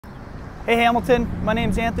Hey Hamilton, my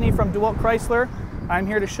name's Anthony from Dewildt Chrysler. I'm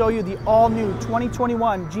here to show you the all-new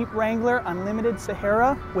 2021 Jeep Wrangler Unlimited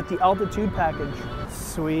Sahara with the Altitude package.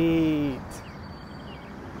 Sweet.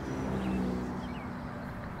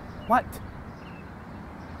 What?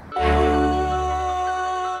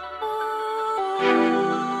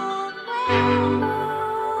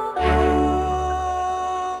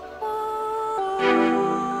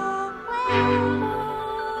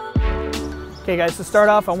 Okay guys, to start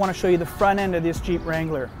off, I want to show you the front end of this Jeep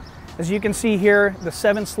Wrangler. As you can see here, the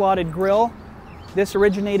 7-slotted grille, this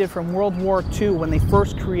originated from World War II when they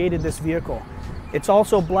first created this vehicle. It's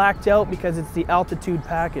also blacked out because it's the Altitude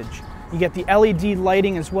package. You get the LED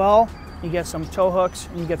lighting as well, you get some tow hooks,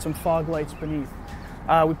 and you get some fog lights beneath.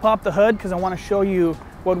 We popped the hood because I want to show you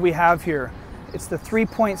what we have here. It's the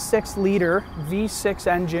 3.6 liter V6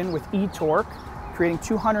 engine with e-torque, creating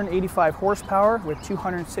 285 horsepower with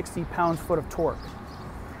 260 pounds-foot of torque.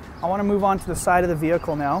 I want to move on to the side of the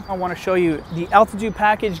vehicle now. I want to show you the Altitude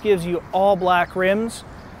package gives you all black rims.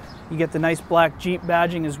 You get the nice black Jeep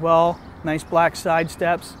badging as well, nice black side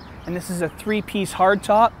steps. And this is a 3-piece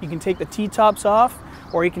hardtop. You can take the T-tops off,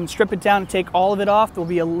 or you can strip it down and take all of it off. There'll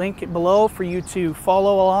be a link below for you to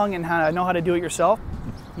follow along and know how to do it yourself.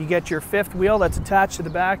 You get your 5th wheel that's attached to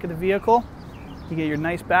the back of the vehicle. You get your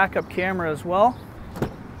nice backup camera as well.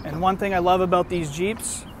 And one thing I love about these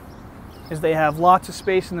Jeeps is they have lots of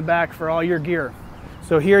space in the back for all your gear.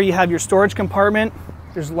 So here you have your storage compartment.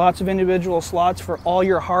 There's lots of individual slots for all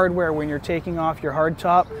your hardware when you're taking off your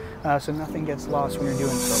hardtop, so nothing gets lost when you're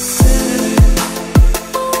doing so.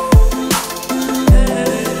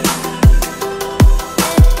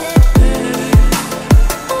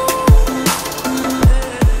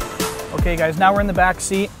 Okay guys, now we're in the back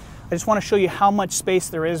seat. I just want to show you how much space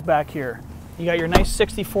there is back here. You got your nice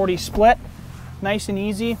 60-40 split, nice and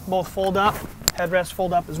easy, both fold up, headrests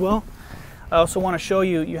fold up as well. I also want to show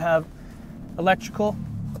you, you have electrical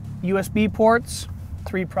USB ports,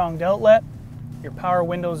 3-pronged outlet, your power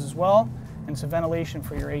windows as well, and some ventilation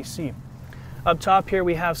for your AC. Up top here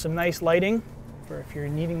we have some nice lighting for if you're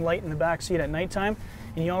needing light in the back seat at nighttime.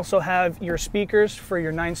 And you also have your speakers for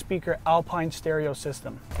your 9-speaker Alpine stereo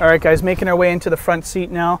system. All right guys, making our way into the front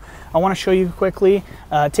seat now. I want to show you quickly,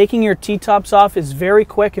 taking your T-tops off is very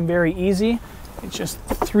quick and very easy. It's just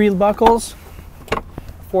 3 buckles,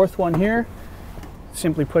 4th one here.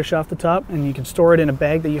 Simply push off the top and you can store it in a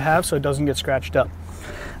bag that you have so it doesn't get scratched up.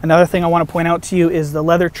 Another thing I want to point out to you is the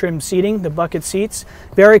leather trim seating, the bucket seats.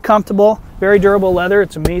 Very comfortable, very durable leather,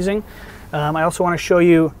 it's amazing. I also want to show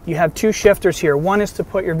you, you have 2 shifters here. One is to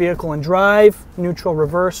put your vehicle in drive, neutral,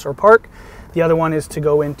 reverse, or park. The other one is to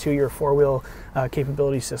go into your 4-wheel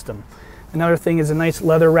capability system. Another thing is a nice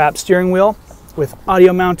leather wrapped steering wheel with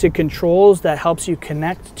audio mounted controls that helps you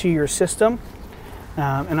connect to your system.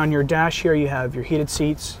 And on your dash here you have your heated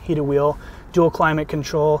seats, heated wheel, dual climate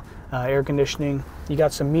control, air conditioning. You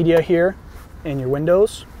got some media here in your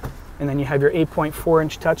windows. And then you have your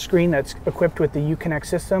 8.4-inch touchscreen that's equipped with the Uconnect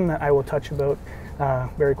system that I will touch about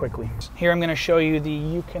very quickly. Here I'm going to show you the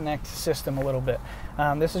Uconnect system a little bit.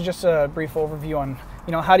 This is just a brief overview on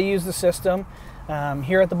how to use the system.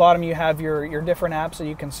 Here at the bottom you have your different apps that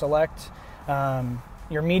you can select.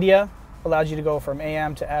 Your media allows you to go from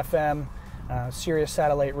AM to FM, Sirius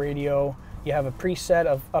satellite radio. You have a preset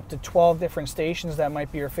of up to 12 different stations that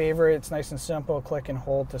might be your favorite. It's nice and simple, click and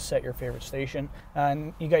hold to set your favorite station.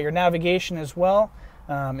 And you got your navigation as well.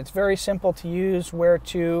 It's very simple to use, where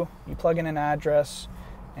to, you plug in an address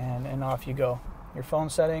and off you go. Your phone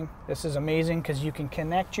setting, this is amazing because you can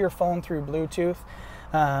connect your phone through Bluetooth.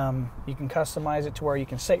 You can customize it to where you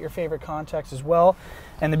can set your favorite contacts as well.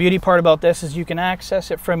 And the beauty part about this is you can access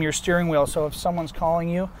it from your steering wheel. So if someone's calling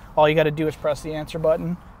you, all you got to do is press the answer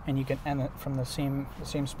button and you can end it from the same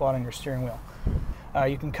spot on your steering wheel.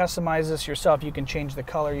 You can customize this yourself. You can change the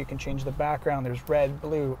color, you can change the background. There's red,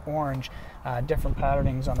 blue, orange, different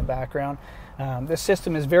patternings on the background. This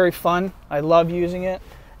system is very fun. I love using it,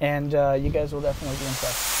 and you guys will definitely be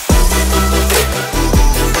impressed.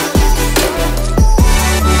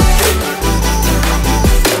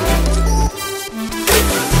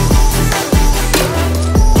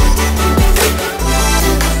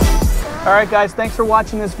 Alright guys, thanks for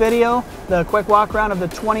watching this video. The quick walk around of the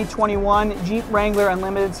 2021 Jeep Wrangler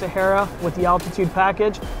Unlimited Sahara with the Altitude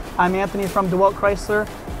package. I'm Anthony from Dewildt Chrysler.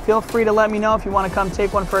 Feel free to let me know if you want to come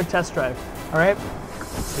take one for a test drive. Alright,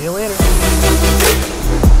 see you later.